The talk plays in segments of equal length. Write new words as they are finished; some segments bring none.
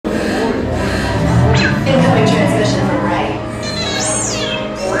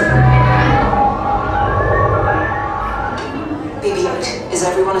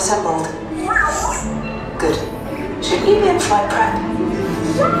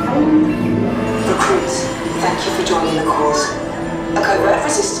joining the cause. A covert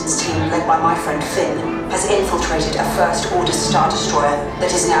resistance team led by my friend Finn has infiltrated a First Order Star Destroyer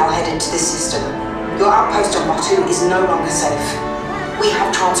that is now headed to this system. Your outpost on Batu is no longer safe. We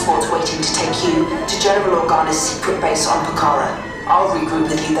have transports waiting to take you to General Organa's secret base on Pucara. I'll regroup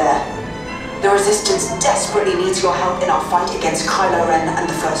with you there. The Resistance desperately needs your help in our fight against Kylo Ren and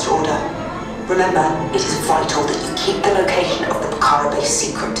the First Order. Remember, it is vital that you keep the location of the Pucara base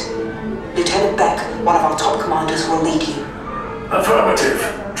secret. Lieutenant Beck, one of our top commanders, will lead you. Affirmative.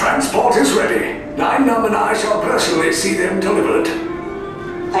 Transport is ready. Nine Num and I shall personally see them delivered.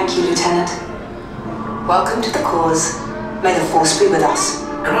 Thank you, Lieutenant. Welcome to the cause. May the Force be with us.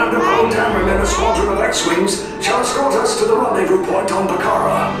 Commander Boltam and then a squadron of X-Wings shall escort us to the rendezvous point on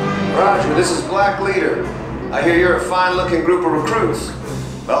Pucara. Roger, this is Black Leader. I hear you're a fine-looking group of recruits.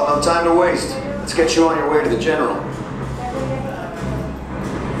 Well, no time to waste. Let's get you on your way to the General.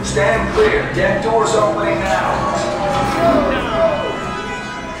 Stand clear. Deck doors opening now.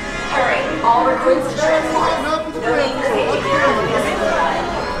 Hurry, all recruits to transport. No need to wait.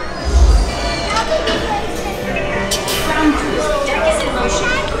 Ground crew, deck is in motion.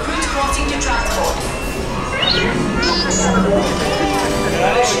 Recruits crossing to transport.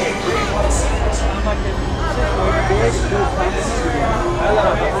 Initiate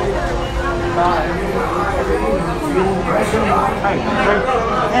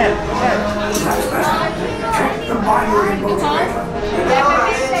check the binary motivator.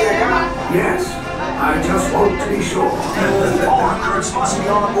 Yes, I just want to be sure. All recruits must be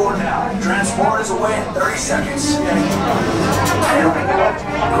on board now. Transport is away in 30 seconds.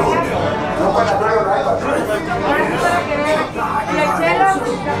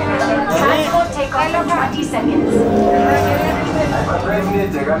 Transport takeoff in 20 seconds.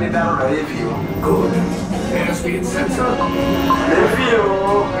 Good. Airspeed sensor.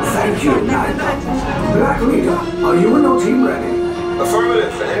 Thank you, Nine. Black Leader, are you and your team ready?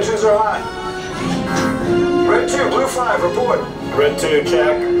 Affirmative. The engines are hot. Red 2, Blue 5, report. Red 2,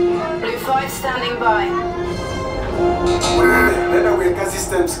 check. Blue 5 standing by.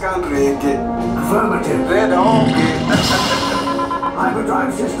 Affirmative.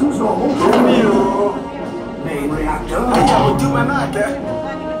 Hyperdrive systems normal. Main reactor.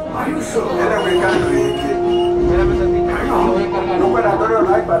 Are you sure? Hang on.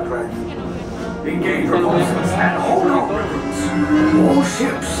 Engage reinforcements and hold on recruits. All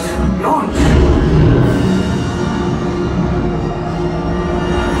ships, launch.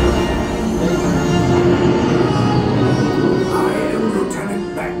 I am Lieutenant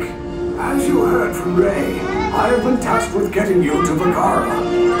Beck. As you heard from Ray, I have been tasked with getting you to Pucara.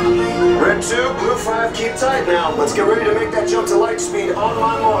 Red 2, Blue 5, keep tight now. Let's get ready to make that jump to light speed on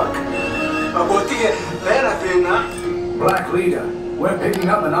my mark. Black Leader, we're picking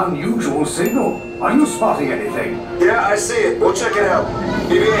up an unusual signal. Are you spotting anything? Yeah, I see it. We'll check it out.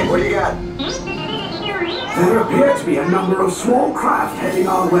 BB-8, what do you got? There appear to be a number of small craft heading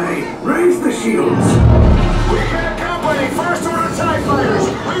our way. Raise the shields. We got company. First Order TIE fighters.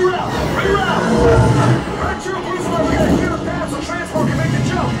 Reroute! Reroute! Red 2, Blue 5, we got a clear path so transport can make the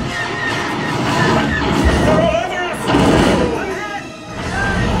jump.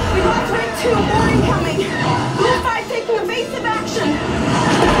 We got Red 2, more incoming. Blue 5 taking evasive action.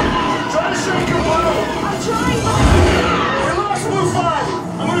 Try to shake him, Blue. I'm trying, We lost Blue 5.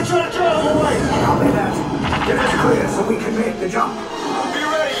 I'm gonna try to drive him away. Copy that. Get us clear so we can make the jump. Be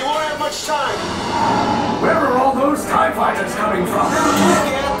ready. You won't have much time. Where are all those TIE fighters coming from?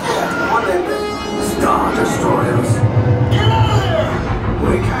 Star Destroyers. Get out of there!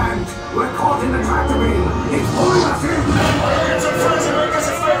 We can't. We're caught in the tractor beam. It's pulling us in. I'll get some friends and make us a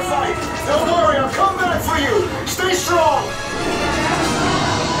fair fight. Don't worry, I'll come back for you. Stay strong.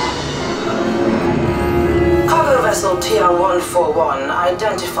 Cargo vessel TR-141,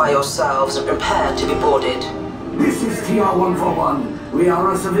 identify yourselves and prepare to be boarded. This is TR-141. We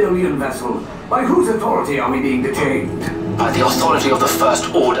are a civilian vessel. By whose authority are we being detained? By the authority of the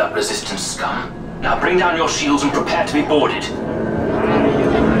First Order, Resistance scum. Now bring down your shields and prepare to be boarded.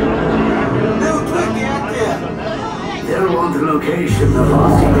 They'll want the location of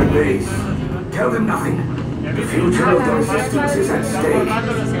our secret base. Tell them nothing. The future of the Resistance is at stake.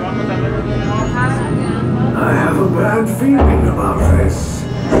 I have a bad feeling about this.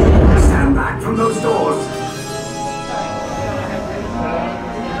 Stand back from those doors.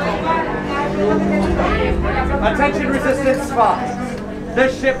 Attention Resistance spies!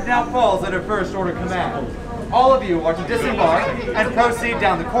 This ship now falls under First Order command. All of you are to disembark and proceed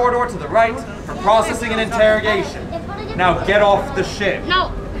down the corridor to the right for processing and interrogation. Now get off the ship.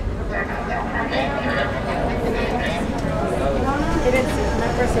 No.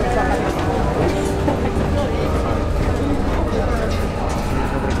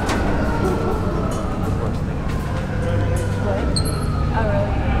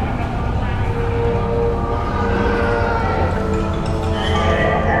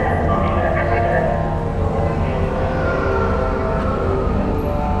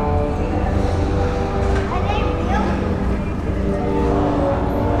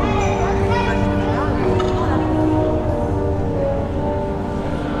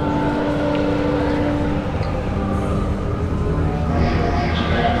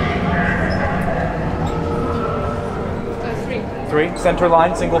 center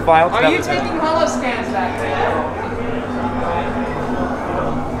line, single file. Are you taking holo scans back there?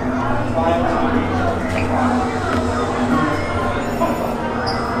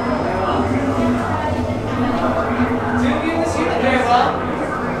 Very well.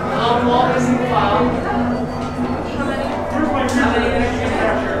 Walt is in the file.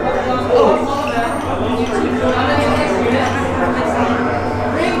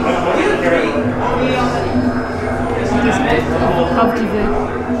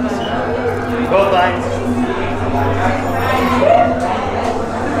 Both lines.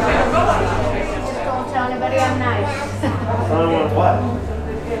 Don't tell anybody I'm nice. What?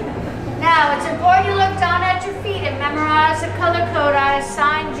 Now, it's important you look down at your feet and memorize the color code I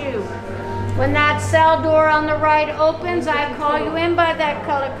assigned you. When that cell door on the right opens, I call you in by that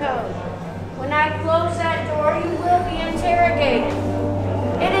color code. When I close that door, you will be interrogated.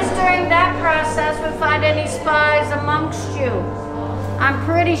 It is during that process we find any spies amongst you. I'm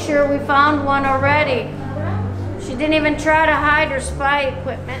pretty sure we found one already. She didn't even try to hide her spy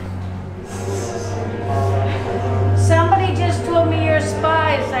equipment. Somebody just told me you're a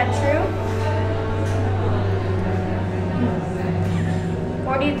spy, is that true?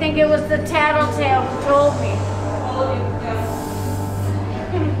 Or do you think it was the tattletale who told me?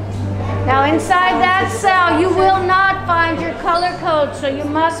 Now inside that cell, you will not find your color code, so you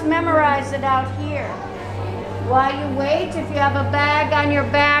must memorize it out here. While you wait, if you have a bag on your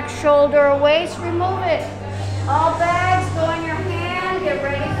back, shoulder, or waist, remove it. All bags go in your hand, get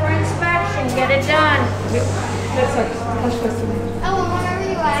ready for inspection, get it done. Oh, whenever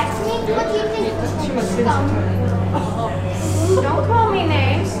you ask me, what do you think was scum? Don't call me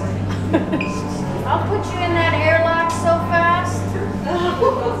names. I'll put you in that airlock so fast.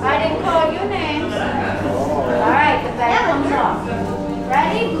 I didn't call you names. All right, the bag comes off.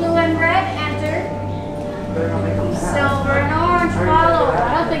 Ready? Blue and red, enter. Silver and orange, follow. I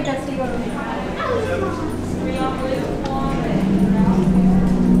don't think that's the order.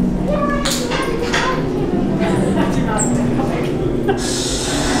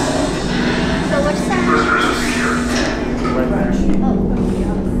 So what's that?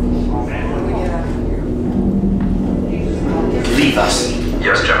 Leave us.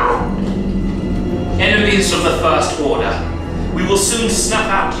 Yes, General. Enemies of the First Order. We will soon snuff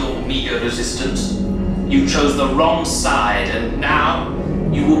out your meager resistance. You chose the wrong side, and now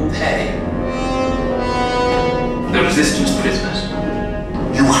you will pay. The resistance prisoners.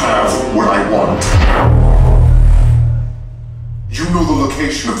 You have what I want. You know the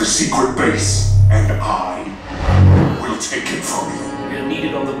location of the secret base, and I will take it from you. You're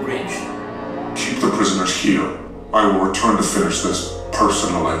needed on the bridge. Keep the prisoners here. I will return to finish this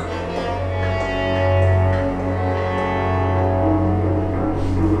personally.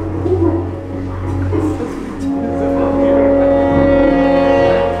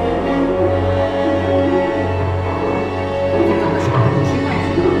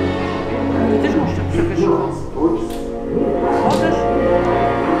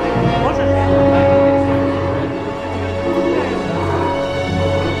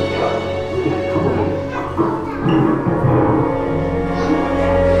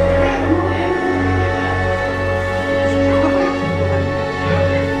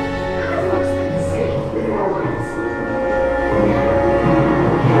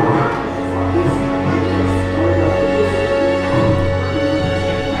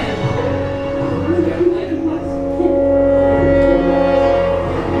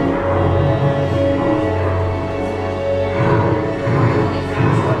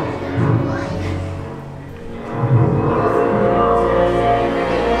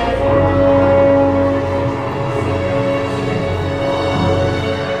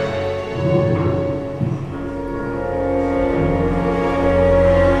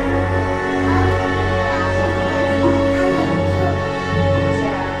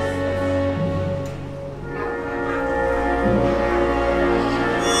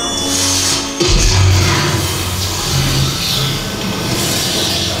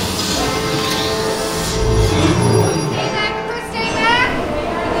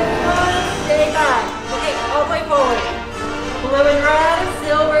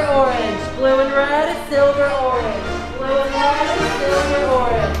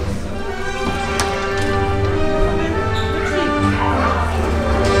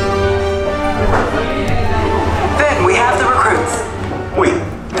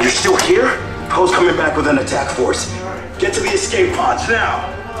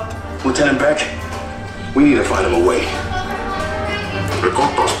 Lieutenant Beck, we need to find him a way.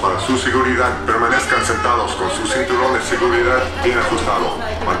 Reclutas para su seguridad, permanezcan sentados con su cinturón de seguridad bien ajustado.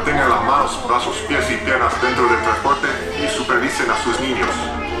 Mantengan las manos, brazos, pies y piernas dentro del transporte y supervisen a sus niños.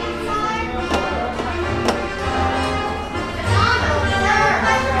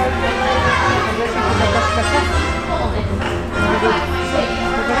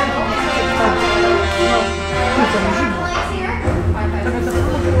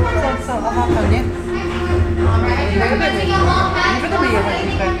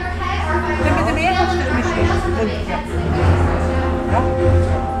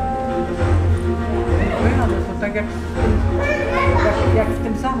 Jak w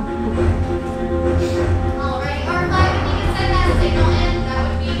tym samym.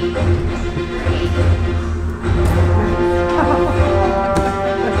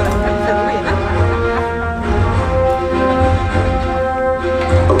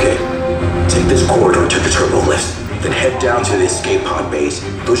 Okay, take this corridor to the turbo lift, then head down to the escape pod base.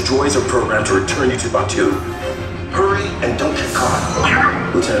 Those droids are programmed to return you to Batu. Hurry and don't get caught.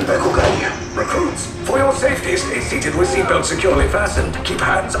 Lieutenant Beck will guide you. Recruits, for your safety, stay seated with seatbelts securely fastened. Keep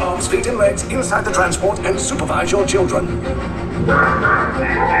hands, arms, feet, and legs inside the transport and supervise your children.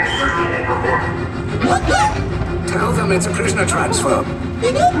 Tell them it's a prisoner transfer.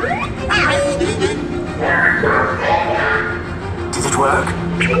 Did it work?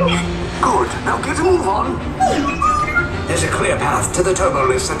 Good. Now get a move on. There's a clear path to the turbo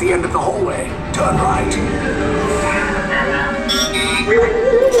lifts at the end of the hallway. Turn right.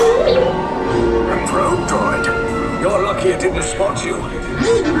 A probe droid. You're lucky it didn't spot you.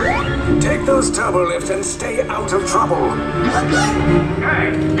 Take those turbo lifts and stay out of trouble.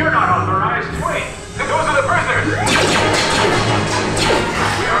 Hey, you're not authorized. Wait, those are the prisoners.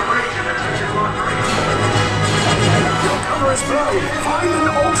 We are breaching attention floor 3. Your cover is blown. Find an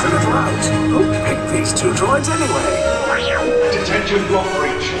alternate route. Who picked these two droids anyway? Detention block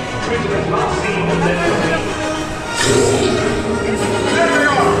breach. Prisoners last seen and then there they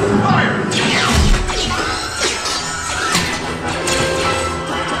are! Fire!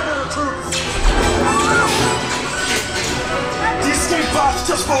 The escape pods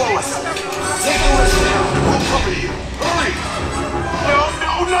just below us. Take a listen now. We'll cover you. Hurry! No,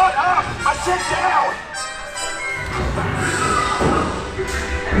 not up! I said down!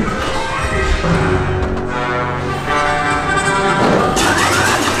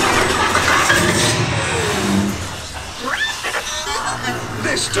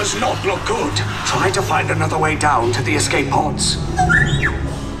 This does not look good. Try to find another way down to the escape pods.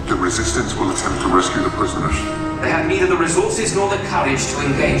 The Resistance will attempt to rescue the prisoners. They have neither the resources nor the courage to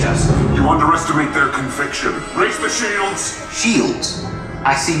engage us. You underestimate their conviction. Raise the shields! Shields?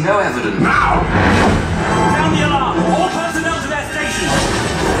 I see no evidence. Now! Sound the alarm! All personnel to their stations!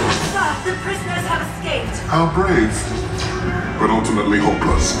 Sir, the prisoners have escaped. How brave, but ultimately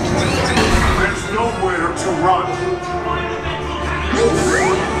hopeless. There's nowhere to run.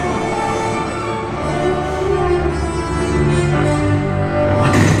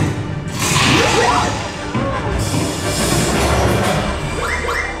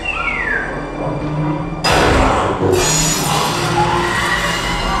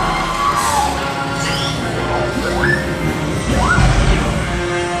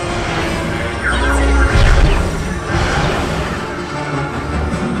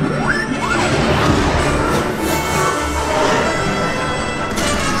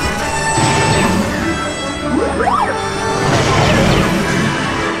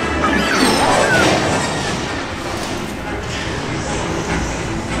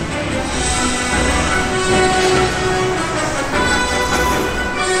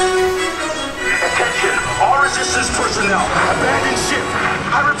 personnel. Abandon ship.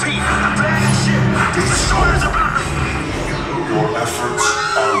 I repeat, abandon ship. The destroyers are back. Your efforts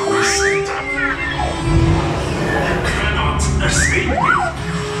are wasted. You cannot escape me.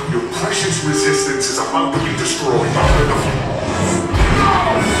 Your precious resistance is about to be destroyed.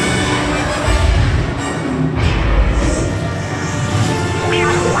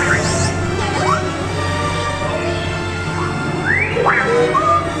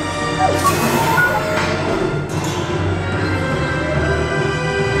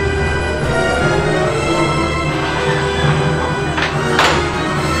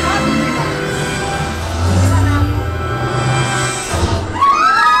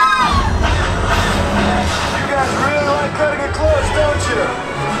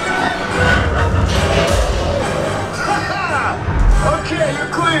 Okay,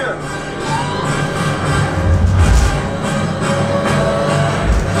 you're clear.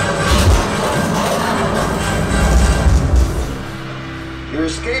 Your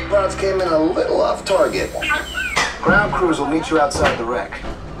escape pods came in a little off target. Ground crews will meet you outside the wreck.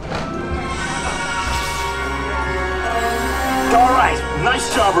 All right,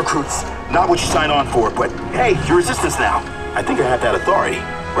 nice job, recruits. Not what you signed on for, but hey, you're resistance now. I think I have that authority.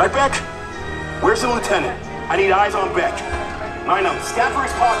 Right, Beck? Where's the lieutenant? I need eyes on Beck. I know. Scan for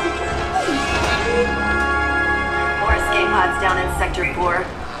his pod beacon. More escape pods down in Sector 4.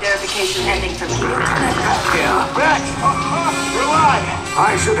 Verification ending from here. Yeah. Beck! You're alive!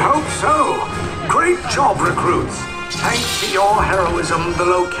 I should hope so. Great job, recruits. Thanks to your heroism, the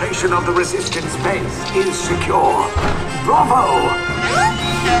location of the resistance base is secure. Bravo!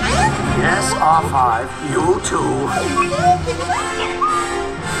 Yes, R5, you too.